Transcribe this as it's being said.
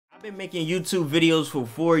I've been making YouTube videos for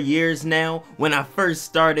 4 years now. When I first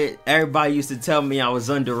started, everybody used to tell me I was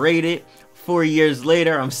underrated. 4 years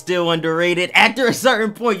later, I'm still underrated. After a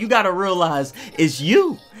certain point, you gotta realize it's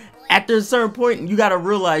you. After a certain point, you gotta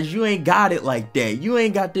realize you ain't got it like that. You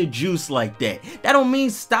ain't got the juice like that. That don't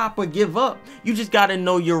mean stop or give up. You just gotta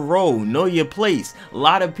know your role, know your place. A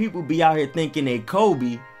lot of people be out here thinking they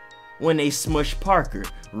Kobe when they smush Parker.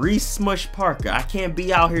 Reese smush Parker. I can't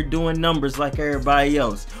be out here doing numbers like everybody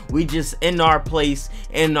else. We just in our place,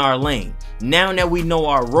 in our lane. Now that we know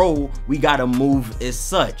our role, we gotta move as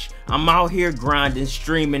such. I'm out here grinding,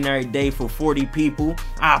 streaming every day for 40 people.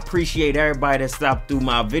 I appreciate everybody that stopped through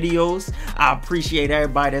my videos. I appreciate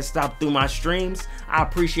everybody that stopped through my streams. I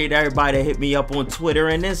appreciate everybody that hit me up on Twitter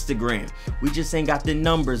and Instagram. We just ain't got the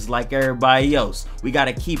numbers like everybody else. We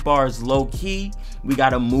gotta keep ours low key. We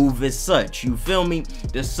gotta move as such. You feel me?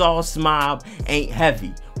 The sauce mob ain't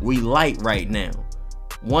heavy. We light right now.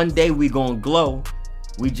 One day we gonna glow.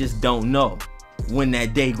 We just don't know when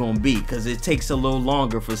that day gonna be, because it takes a little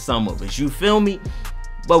longer for some of us. You feel me?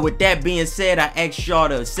 But with that being said, I asked y'all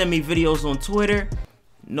to send me videos on Twitter.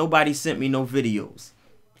 Nobody sent me no videos.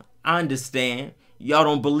 I understand. Y'all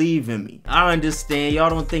don't believe in me. I understand.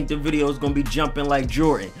 Y'all don't think the video is gonna be jumping like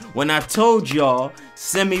Jordan. When I told y'all,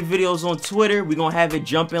 send me videos on Twitter, we gonna have it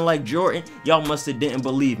jumping like Jordan, y'all must have didn't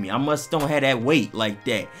believe me. I must don't have that weight like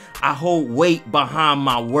that. I hold weight behind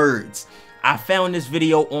my words. I found this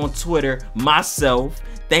video on Twitter myself.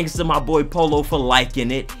 Thanks to my boy Polo for liking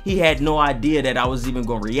it. He had no idea that I was even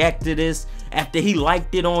gonna react to this. After he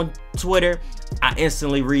liked it on Twitter, I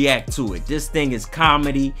instantly react to it. This thing is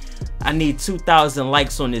comedy. I need 2,000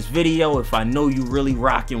 likes on this video if I know you really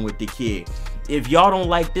rocking with the kid. If y'all don't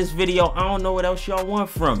like this video, I don't know what else y'all want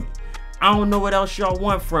from me. I don't know what else y'all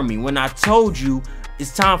want from me. When I told you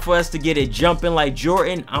it's time for us to get it jumping like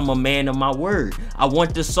Jordan, I'm a man of my word. I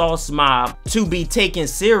want the sauce mob to be taken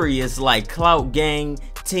serious like Clout Gang,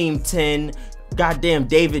 Team 10, goddamn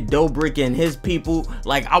David Dobrik and his people.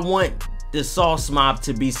 Like, I want the sauce mob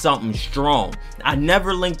to be something strong. I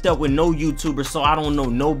never linked up with no YouTuber, so I don't know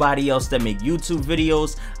nobody else that make YouTube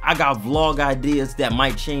videos. I got vlog ideas that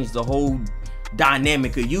might change the whole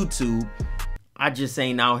dynamic of YouTube. I just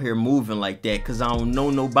ain't out here moving like that because I don't know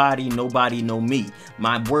nobody, nobody know me.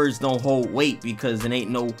 My words don't hold weight because it ain't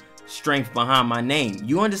no strength behind my name.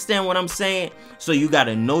 You understand what I'm saying? So you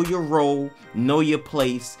gotta know your role, know your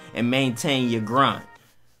place, and maintain your grind.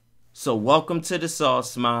 So welcome to the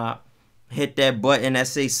sauce mob. Hit that button that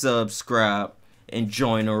say subscribe and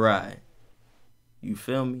join the ride. You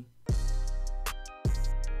feel me?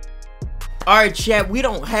 Alright chat, we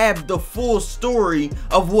don't have the full story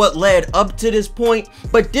of what led up to this point,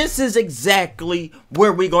 but this is exactly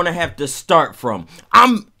where we're gonna have to start from.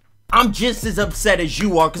 I'm just as upset as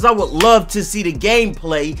you are because I would love to see the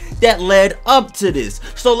gameplay that led up to this.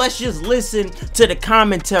 So let's just listen to the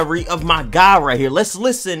commentary of my guy right here. Let's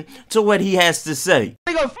listen to what he has to say.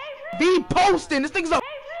 Be posting. This thing's a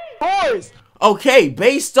horse. Okay,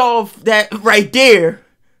 based off that right there,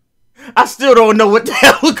 I still don't know what the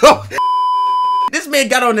hell going. This man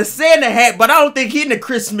got on the Santa hat, but I don't think he in the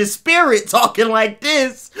Christmas spirit talking like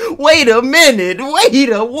this. Wait a minute.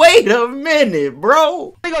 Wait a minute,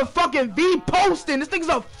 bro. Nigga fucking be posting. This thing's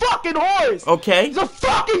a fucking horse. Okay. He's a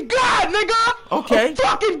fucking god, nigga. Okay. A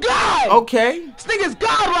fucking god. Okay. This nigga's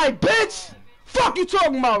godlike, bitch. Fuck you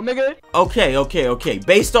talking about, nigga? Okay.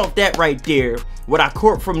 Based off that right there, what I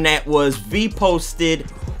caught from that was V posted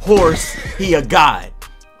horse, he a god.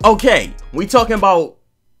 Okay, we talking about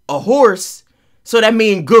a horse, so that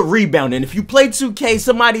mean good rebounding. If you play 2K,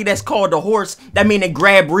 somebody that's called a horse, that mean they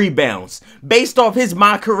grab rebounds. Based off his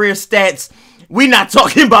my career stats, we not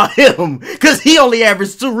talking about him because he only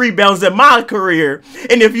averaged 2 rebounds in my career.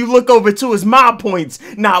 And if you look over to his my points,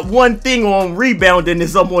 not one thing on rebounding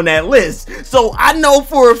is up on that list. So I know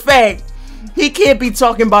for a fact he can't be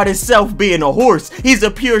talking about himself being a horse. He's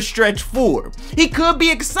a pure stretch 4. He could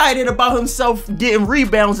be excited about himself getting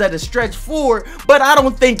rebounds at a stretch 4, but I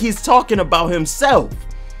don't think he's talking about himself.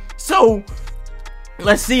 So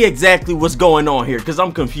let's see exactly what's going on here because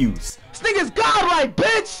I'm confused. This nigga's godlike,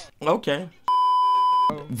 bitch. Okay.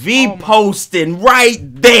 V posting right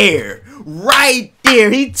there.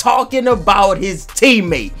 He talking about his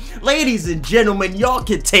teammate. Ladies and gentlemen, y'all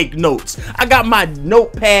can take notes. I got my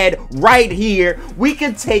notepad right here. We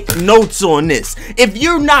can take notes on this. If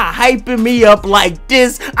you're not hyping me up like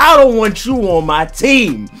this, I don't want you on my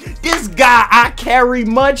team. This guy I carry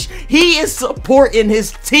much, he is supporting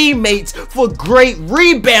his teammates for great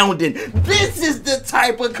rebounding. This is the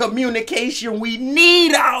type of communication we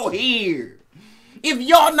need out here. If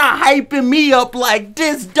y'all not hyping me up like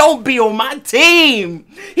this, don't be on my team.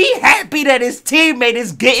 He me that his teammate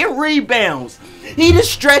is getting rebounds. He the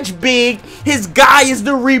stretch big, his guy is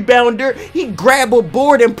the rebounder. He grab a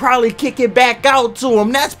board and probably kick it back out to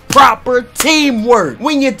him. That's proper teamwork.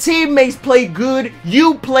 When your teammates play good,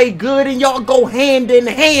 you play good, and y'all go hand in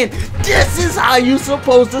hand. This is how you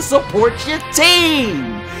supposed to support your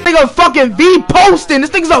team. This nigga fucking V posting. This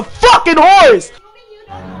thing's a fucking horse.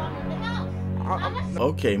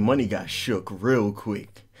 Okay, money got shook real quick.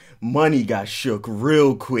 Money got shook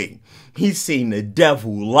real quick. He seen the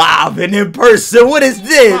devil live and in person. What is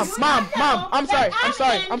this? Mom, I'm sorry.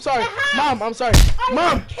 Mom, I'm sorry.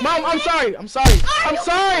 Mom, I'm sorry.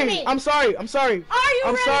 I'm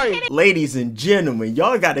sorry. Ladies and gentlemen,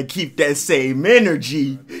 y'all gotta keep that same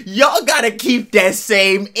energy. Y'all gotta keep that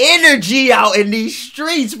same energy out in these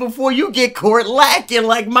streets before you get caught lacking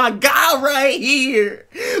like my guy right here.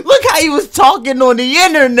 Look how he was talking on the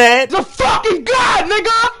internet. The fucking God,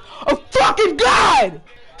 nigga! A fucking God!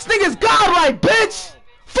 This nigga's godlike, bitch!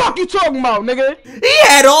 Fuck you talking about, nigga? He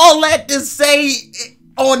had all that to say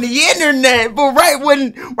on the internet, but right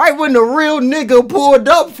when the real nigga pulled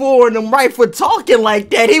up for him, right for talking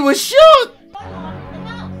like that, he was shook.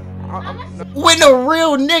 When a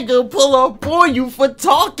real nigga pull up on you for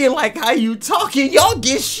talking like how you talking, y'all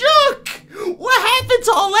get shook. What happened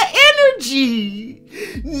to all that energy?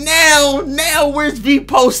 Now where's V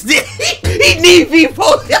posted? He need V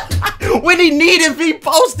posted. When he needed V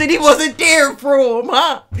posted, he wasn't there for him,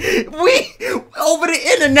 huh? We over the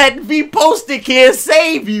internet, V posted can't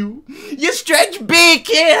save you. Your stretch big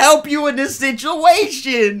can't help you in this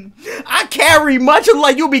situation. I carry much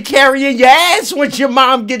like you'll be carrying your ass once your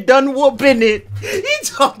mom get done whooping it. He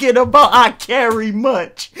talking about I carry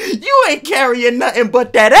much. You ain't carrying nothing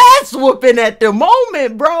but that ass whooping at the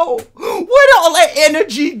moment, bro. Where'd all that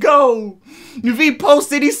energy go? V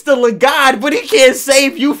posted he's still a god, but he can't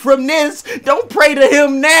save you from this. Don't pray to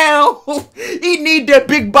him now. He need that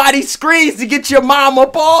big body screens to get your mom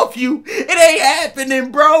up off you. It ain't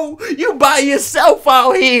happening, bro. You by yourself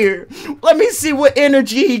out here. Let me see what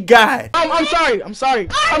energy he got. I'm sorry.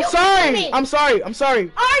 Are you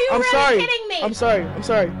really kidding me? I'm sorry.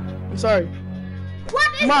 What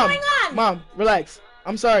is going on? Mom, relax.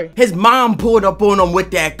 I'm sorry. His mom pulled up on him with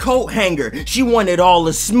that coat hanger. She wanted all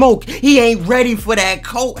the smoke. He ain't ready for that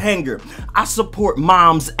coat hanger. I support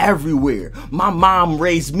moms everywhere. My mom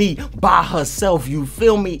raised me by herself, you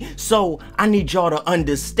feel me? So I need y'all to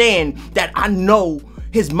understand that I know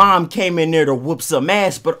his mom came in there to whoop some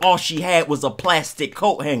ass, but all she had was a plastic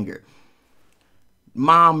coat hanger.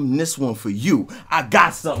 Mom, this one for you. I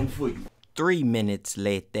got something for you. 3 minutes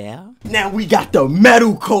later. Now we got the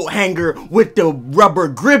metal coat hanger with the rubber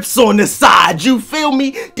grips on the side. You feel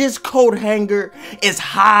me? This coat hanger is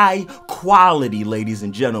high quality, ladies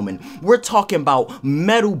and gentlemen. We're talking about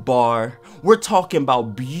metal bar. We're talking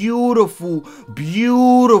about beautiful,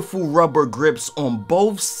 beautiful rubber grips on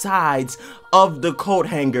both sides of the coat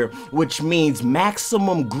hanger, which means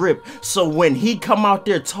maximum grip. So when he come out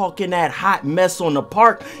there talking that hot mess on the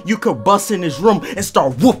park, you could bust in his room and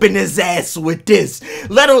start whooping his ass with this.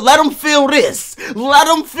 Let him feel this. Let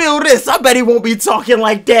him feel this. I bet he won't be talking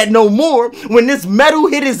like that no more. When this metal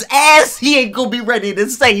hit his ass, he ain't gonna be ready to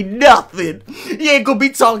say nothing. He ain't gonna be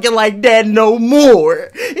talking like that no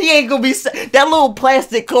more. He ain't gonna be that little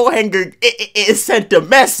plastic coat hanger. It sent a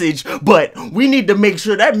message, but we need to make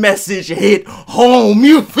sure that message hit home.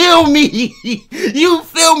 You feel me? You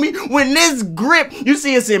feel me? When this grip, you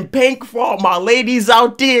see it's in pink for all my ladies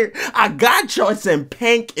out there. I got y'all. It's in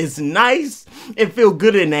pink. It's nice. It feel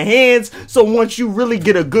good in the hands. So once you really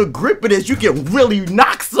get a good grip of this, you can really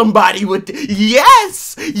knock somebody with it.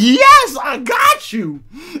 Yes, I got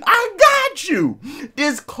you.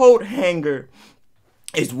 This coat hanger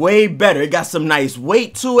is way better. It got some nice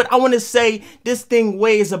weight to it. I want to say this thing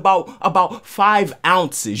weighs about 5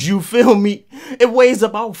 ounces. You feel me? It weighs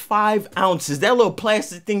about 5 ounces. That little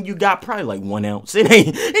plastic thing you got probably like 1 ounce. It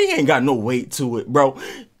ain't got no weight to it, bro.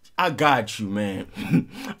 I got you, man.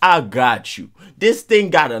 I got you. This thing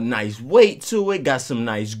got a nice weight to it. Got some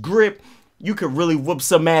nice grip. You could really whoop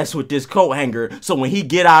some ass with this coat hanger. So when he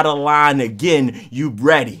get out of line again, you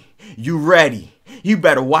ready. You ready. You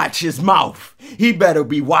better watch his mouth. He better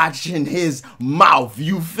be watching his mouth.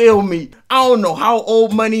 You feel me? I don't know how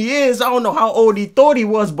old Money is. I don't know how old he thought he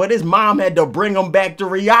was, but his mom had to bring him back to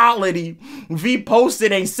reality. V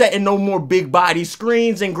posted ain't setting no more big body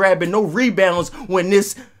screens and grabbing no rebounds when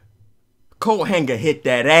this coat hanger hit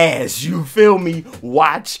that ass. You feel me?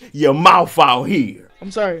 Watch your mouth out here.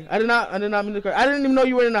 I'm sorry. I did not mean to cry. I didn't even know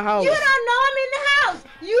you were in the house. You don't know I'm in the house.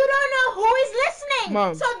 You don't know who is listening.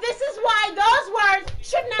 Mom. So this is why those words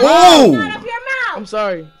should never come out of your mouth. I'm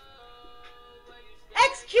sorry.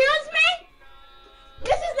 Excuse me?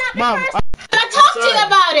 Mom, I talked to you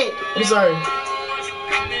about it. I'm sorry.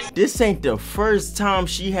 This ain't the first time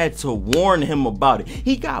she had to warn him about it.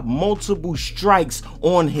 He got multiple strikes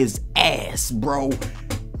on his ass, bro.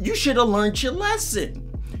 You should have learned your lesson.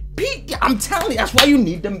 Pete, I'm telling you, that's why you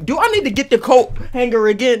need them. Do I need to get the coat hanger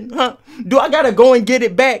again, huh? Do I gotta go and get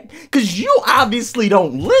it back? Cause you obviously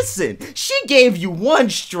don't listen. She gave you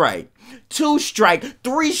 1 strike, 2 strikes,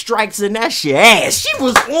 3 strikes, and that's your ass. She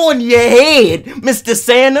was on your head, Mr.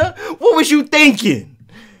 Santa. What was you thinking?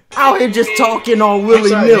 Out here just talking all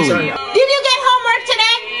willy-nilly. Did you get homework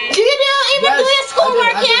today? Did you even do your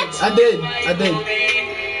schoolwork yet? I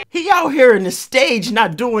did. He out here in the stage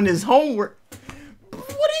not doing his homework.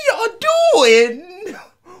 What are y'all doing?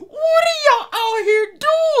 What are y'all out here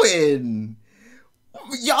doing?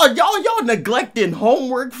 Y'all neglecting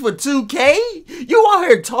homework for 2K? You out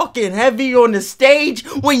here talking heavy on the stage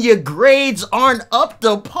when your grades aren't up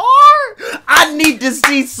to par? I need to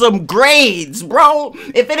see some grades, bro.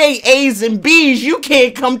 If it ain't A's and B's, you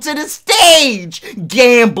can't come to the stage.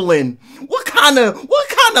 Gambling. What kind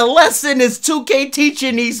of lesson is 2K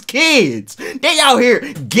teaching these kids? They out here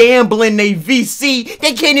gambling they VC.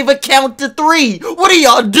 They can't even count to 3. What are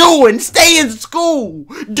y'all doing? Stay in school.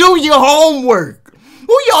 Do your homework.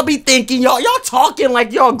 Who y'all be thinking? Y'all talking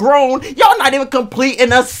like y'all grown. Y'all not even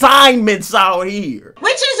completing assignments out here.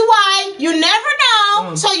 Which is why you never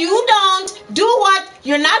know, so you don't do what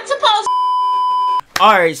you're not supposed to.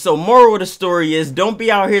 Alright, so moral of the story is don't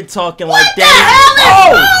be out here talking like that. What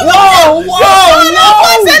the hell is wrong? Whoa! I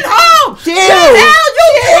wasn't home. Chill. The hell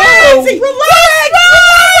you crazy? Relax.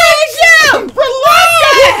 What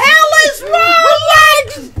the hell is wrong? Relax.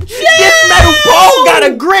 This metal pole got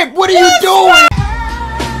a grip. What are you doing?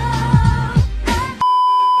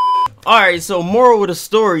 Alright, so moral of the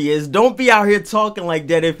story is don't be out here talking like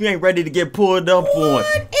that if you ain't ready to get pulled up on. What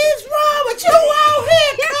is wrong with you out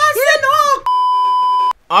here cussing on?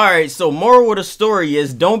 Alright, so moral of the story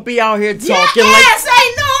is don't be out here talking like